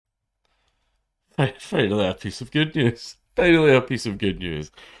Finally, a piece of good news. Finally, a piece of good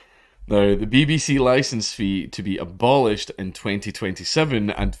news. Now, the BBC licence fee to be abolished in 2027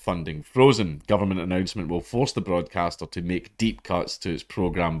 and funding frozen. Government announcement will force the broadcaster to make deep cuts to its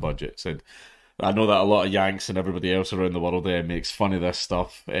programme budgets. And I know that a lot of Yanks and everybody else around the world makes fun of this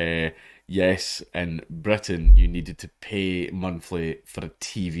stuff. Yes, in Britain, you needed to pay monthly for a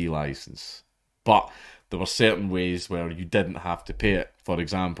TV licence. But there were certain ways where you didn't have to pay it. For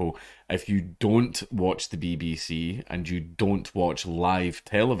example, if you don't watch the BBC and you don't watch live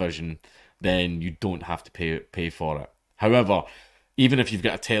television, then you don't have to pay for it. However, even if you've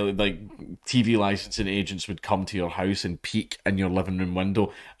got a TV licensing agents would come to your house and peek in your living room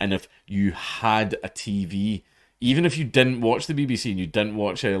window, and if you had a TV, even if you didn't watch the BBC and you didn't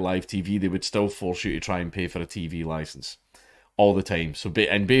watch live TV, they would still force you to try and pay for a TV license all the time.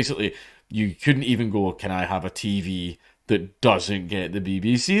 And basically, you couldn't even go, can I have a TV that doesn't get the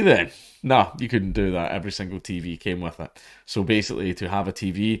BBC then? No, you couldn't do that. Every single TV came with it. So basically, to have a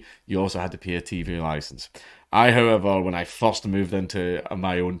TV, you also had to pay a TV license. However, when I first moved into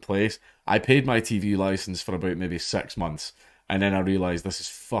my own place, I paid my TV license for about maybe 6 months. And then I realised this is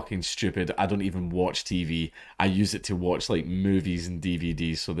fucking stupid. I don't even watch TV. I use it to watch like movies and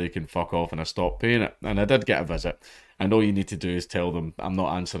DVDs so they can fuck off, and I stopped paying it. And I did get a visit. And all you need to do is tell them, I'm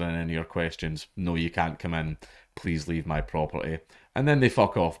not answering any of your questions. No, you can't come in. Please leave my property. And then they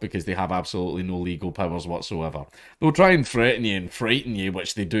fuck off because they have absolutely no legal powers whatsoever. They'll try and threaten you and frighten you,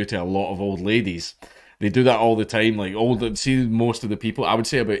 which they do to a lot of old ladies. They do that all the time. See, most of the people, I would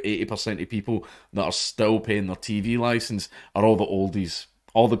say about 80% of people that are still paying their TV license are all the oldies.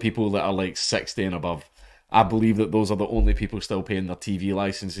 All the people that are like 60 and above. I believe that those are the only people still paying their TV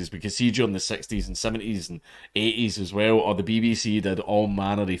licenses, because see, during the 60s and 70s and 80s as well, or the BBC did all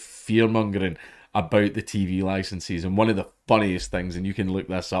manner of fear-mongering about the TV licenses. And one of the funniest things, and you can look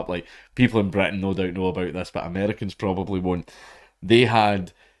this up, like people in Britain no doubt know about this, but Americans probably won't. They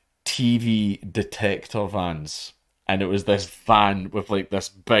had TV detector vans, and it was this van with like this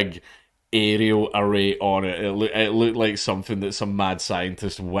big aerial array on it. It looked like something that some mad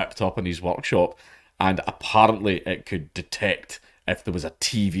scientist whipped up in his workshop. And apparently it could detect if there was a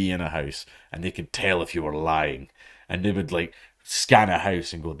TV in a house, and they could tell if you were lying. And they would like scan a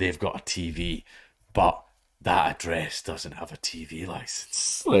house and go, they've got a TV, but that address doesn't have a TV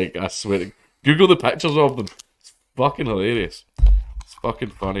license. Like, I swear, Google the pictures of them. It's fucking hilarious. It's fucking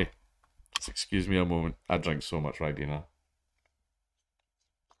funny. Just excuse me a moment. I drink so much Ribena.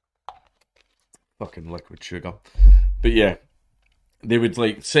 Fucking liquid sugar. But yeah. They would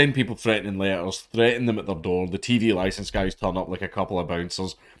like send people threatening letters, threaten them at their door. The TV license guys turn up like a couple of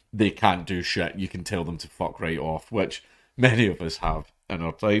bouncers. They can't do shit. You can tell them to fuck right off, which many of us have in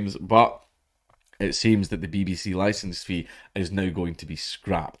our times. But it seems that the BBC license fee is now going to be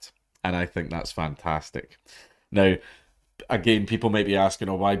scrapped, and I think that's fantastic. Now, again, people might be asking,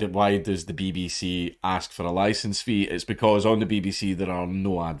 "Oh, why does the BBC ask for a license fee?" It's because on the BBC there are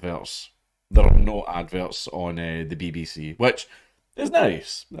no adverts. There are no adverts on the BBC, which it's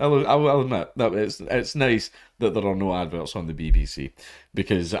nice. I'll admit that it's nice that there are no adverts on the BBC,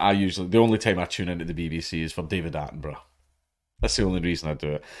 because the only time I tune into the BBC is for David Attenborough. That's the only reason I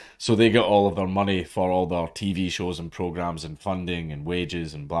do it. So they get all of their money for all their TV shows and programs and funding and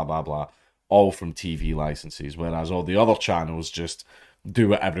wages and blah blah blah, all from TV licenses. Whereas all the other channels just do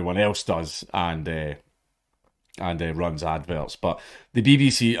what everyone else does and runs adverts. But the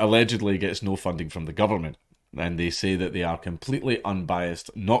BBC allegedly gets no funding from the government. And they say that they are completely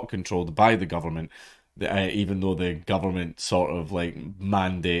unbiased, not controlled by the government, even though the government sort of like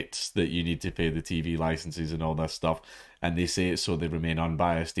mandates that you need to pay the TV licenses and all this stuff. And they say it so they remain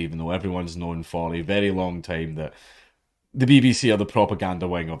unbiased, even though everyone's known for a very long time that the BBC are the propaganda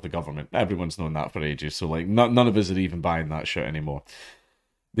wing of the government. Everyone's known that for ages. So like none of us are even buying that shit anymore.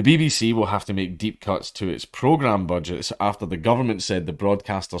 The BBC will have to make deep cuts to its programme budgets after the government said the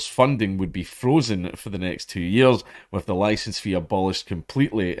broadcaster's funding would be frozen for the next 2 years, with the licence fee abolished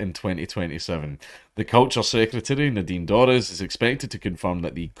completely in 2027. The Culture Secretary, Nadine Dorries, is expected to confirm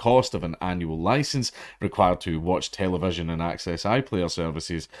that the cost of an annual licence required to watch television and access iPlayer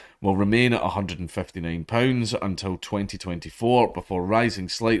services will remain at £159 until 2024, before rising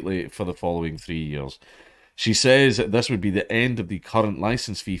slightly for the following 3 years. She says this would be the end of the current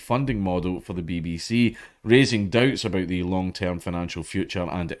licence fee funding model for the BBC, raising doubts about the long-term financial future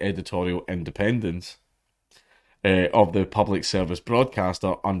and editorial independence of the public service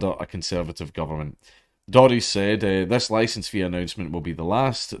broadcaster under a Conservative government. Doris said, this licence fee announcement will be the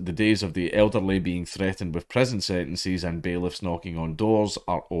last. The days of the elderly being threatened with prison sentences and bailiffs knocking on doors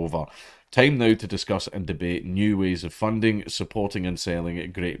are over. Time now to discuss and debate new ways of funding, supporting and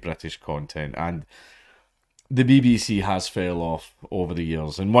selling great British content. And the BBC has fell off over the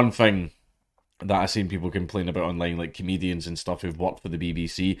years. And one thing that I've seen people complain about online, like comedians and stuff who've worked for the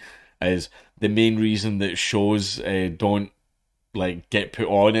BBC, is the main reason that shows don't like get put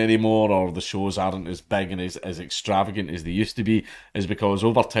on anymore, or the shows aren't as big and as extravagant as they used to be, is because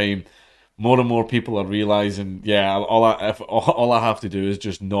over time more and more people are realizing, yeah, all I have to do is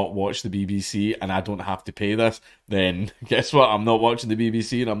just not watch the BBC and I don't have to pay this, then guess what? I'm not watching the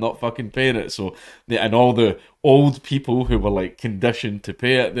BBC and I'm not fucking paying it. So, and all the old people who were like conditioned to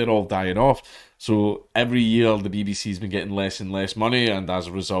pay it, they're all dying off. So every year the BBC's been getting less and less money, and as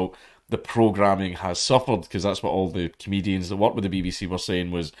a result, the programming has suffered, because that's what all the comedians that work with the BBC were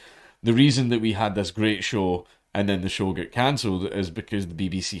saying was the reason that we had this great show and then the show got cancelled is because the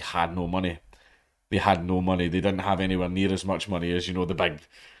BBC had no money. They had no money. They didn't have anywhere near as much money as, you know, the big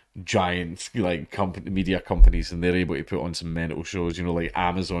giant like media companies, and they're able to put on some mental shows, you know, like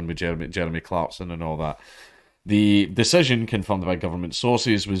Amazon with Jeremy Clarkson and all that. The decision, confirmed by government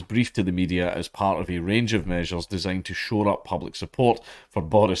sources, was briefed to the media as part of a range of measures designed to shore up public support for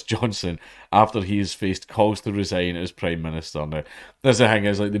Boris Johnson after he has faced calls to resign as Prime Minister. Now, that's the thing,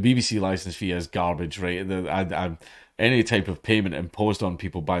 is like the BBC licence fee is garbage, right? Any type of payment imposed on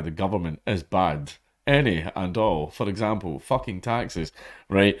people by the government is bad. Any and all. For example, fucking taxes,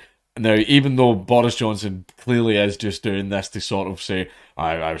 right? Now, even though Boris Johnson clearly is just doing this to sort of say,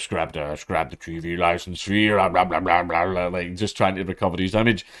 I've scrapped the TV licence fee, blah, blah, blah, blah, blah, blah, like just trying to recover his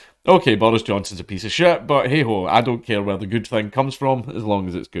image. Okay, Boris Johnson's a piece of shit, but hey-ho, I don't care where the good thing comes from, as long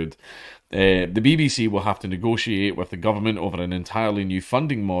as it's good. The BBC will have to negotiate with the government over an entirely new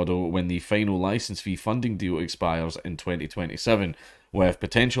funding model when the final licence fee funding deal expires in 2027, with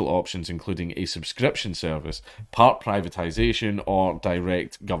potential options including a subscription service, part privatisation, or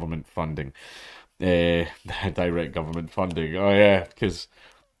direct government funding. Direct government funding, oh yeah, because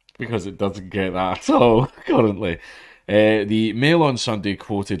it doesn't get that at all currently. The Mail on Sunday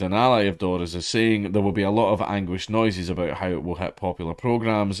quoted an ally of Doris as saying there will be a lot of anguished noises about how it will hit popular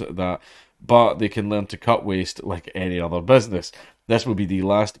programmes, but they can learn to cut waste like any other business. This will be the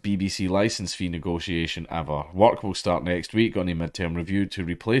last BBC licence fee negotiation ever. Work will start next week on a mid-term review to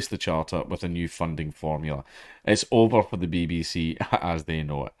replace the charter with a new funding formula. It's over for the BBC as they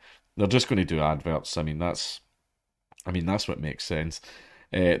know it. They're just going to do adverts. I mean, that's what makes sense.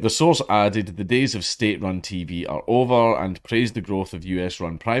 The source added the days of state-run TV are over and praised the growth of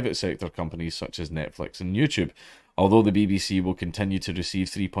US-run private sector companies such as Netflix and YouTube. Although the BBC will continue to receive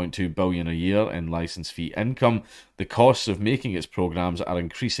 $3.2 billion a year in licence fee income, the costs of making its programmes are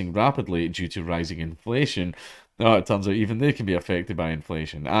increasing rapidly due to rising inflation. It turns out even they can be affected by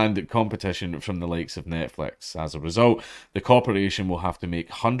inflation and competition from the likes of Netflix. As a result, the corporation will have to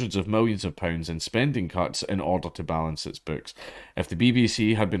make hundreds of millions of pounds in spending cuts in order to balance its books. If the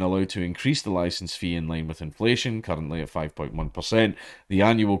BBC had been allowed to increase the licence fee in line with inflation, currently at 5.1%, the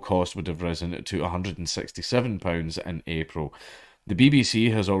annual cost would have risen to £167 in April. The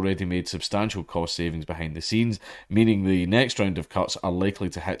BBC has already made substantial cost savings behind the scenes, meaning the next round of cuts are likely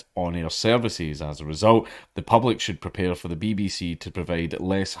to hit on-air services. As a result, the public should prepare for the BBC to provide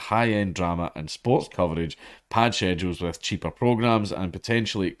less high-end drama and sports coverage, pad schedules with cheaper programmes, and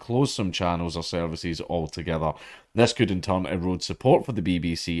potentially close some channels or services altogether. This could in turn erode support for the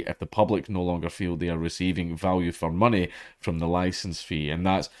BBC if the public no longer feel they are receiving value for money from the licence fee. And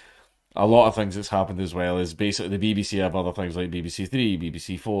that's a lot of things that's happened as well. Is basically the BBC have other things like BBC 3,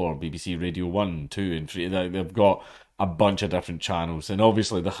 BBC 4, BBC Radio 1, 2 and 3. They've got a bunch of different channels, and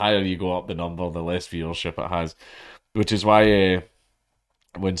obviously the higher you go up the number, the less viewership it has, which is why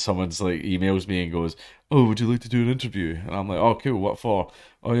when someone's like emails me and goes, oh, would you like to do an interview? And I'm like, oh cool, what for?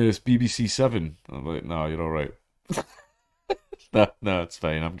 Oh yeah, it's BBC 7. I'm like, no, you're alright. No, it's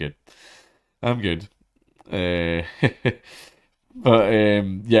fine, I'm good. But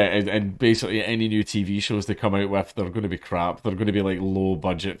yeah, and basically any new TV shows they come out with, they're going to be crap. They're going to be like low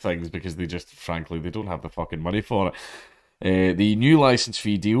budget things because they just, frankly, they don't have the fucking money for it. The new licence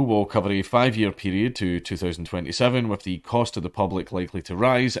fee deal will cover a 5-year period to 2027, with the cost to the public likely to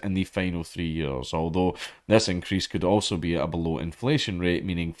rise in the final 3 years, although this increase could also be at a below inflation rate,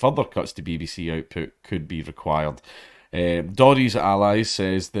 meaning further cuts to BBC output could be required. Dory's allies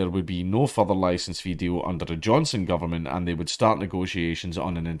says there would be no further licence fee deal under a Johnson government, and they would start negotiations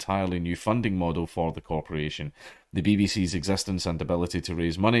on an entirely new funding model for the corporation. The BBC's existence and ability to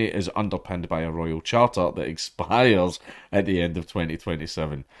raise money is underpinned by a royal charter that expires at the end of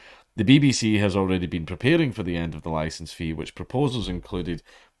 2027. The BBC has already been preparing for the end of the licence fee, which proposals including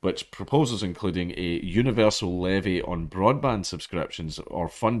a universal levy on broadband subscriptions or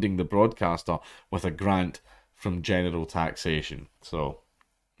funding the broadcaster with a grant from general taxation. So,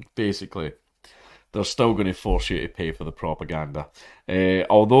 basically, they're still going to force you to pay for the propaganda.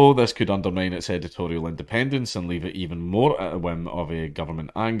 Although this could undermine its editorial independence and leave it even more at a whim of a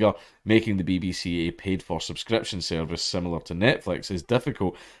government anger, making the BBC a paid-for subscription service similar to Netflix is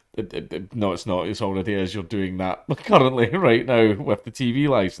difficult. No, it's not. It's already is. You're doing that currently right now with the TV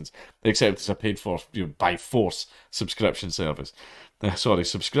license, except it's a paid-for, by force subscription service.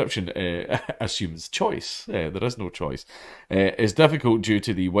 Subscription assumes choice. There is no choice. It's difficult due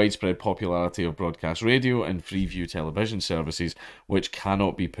to the widespread popularity of broadcast radio and free-view television services, which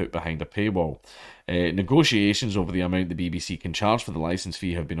cannot be put behind a paywall. Negotiations over the amount the BBC can charge for the licence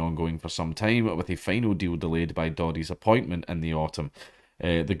fee have been ongoing for some time, with a final deal delayed by Dory's appointment in the autumn.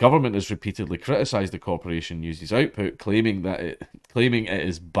 The government has repeatedly criticised the corporation news's output, claiming it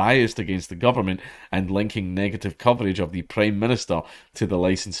is biased against the government and linking negative coverage of the Prime Minister to the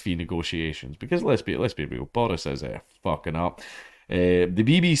licence fee negotiations. Because let's be real, Boris is fucking up. The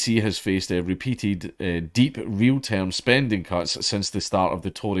BBC has faced repeated deep real-term spending cuts since the start of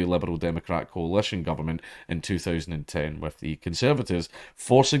the Tory Liberal Democrat coalition government in 2010, with the Conservatives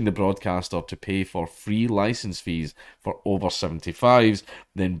forcing the broadcaster to pay for free licence fees for over 75s,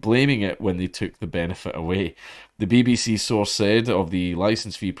 then blaming it when they took the benefit away. The BBC source said of the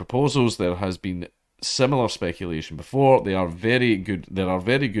licence fee proposals, there has been similar speculation before. There are very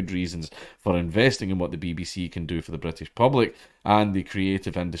good reasons for investing in what the BBC can do for the British public and the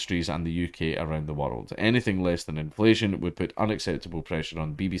creative industries and the UK around the world. Anything less than inflation would put unacceptable pressure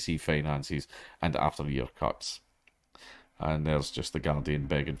on BBC finances and after-year cuts. And there's just the Guardian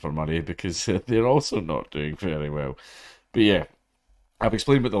begging for money because they're also not doing very well. But yeah, I've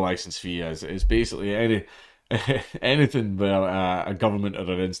explained what the licence fee is. It's basically anything where a government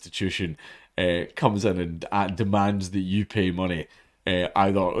or an institution comes in and demands that you pay money,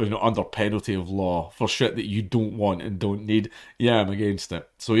 either under penalty of law for shit that you don't want and don't need. Yeah, I'm against it.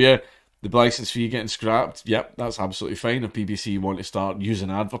 So yeah, the licence fee getting scrapped, yep, that's absolutely fine. If BBC want to start using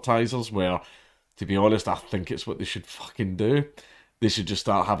advertisers, where, to be honest, I think it's what they should fucking do. They should just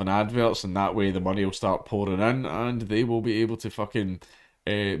start having adverts, and that way the money will start pouring in, and they will be able to fucking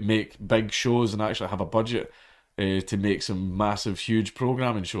make big shows and actually have a budget to make some massive, huge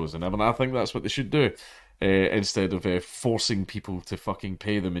programming shows. And I think that's what they should do, instead of forcing people to fucking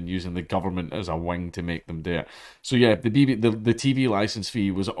pay them and using the government as a wing to make them do it. So yeah, the TV licence fee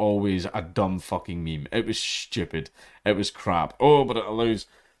was always a dumb fucking meme. It was stupid. It was crap. Oh, but it allows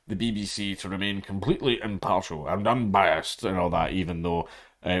the BBC to remain completely impartial and unbiased and all that, even though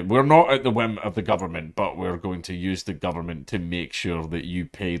we're not at the whim of the government, but we're going to use the government to make sure that you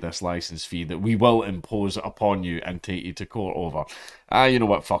pay this licence fee that we will impose upon you and take you to court over. You know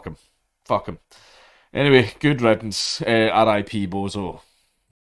what? Fuck him. Fuck him. Anyway, good riddance. R.I.P. Bozo.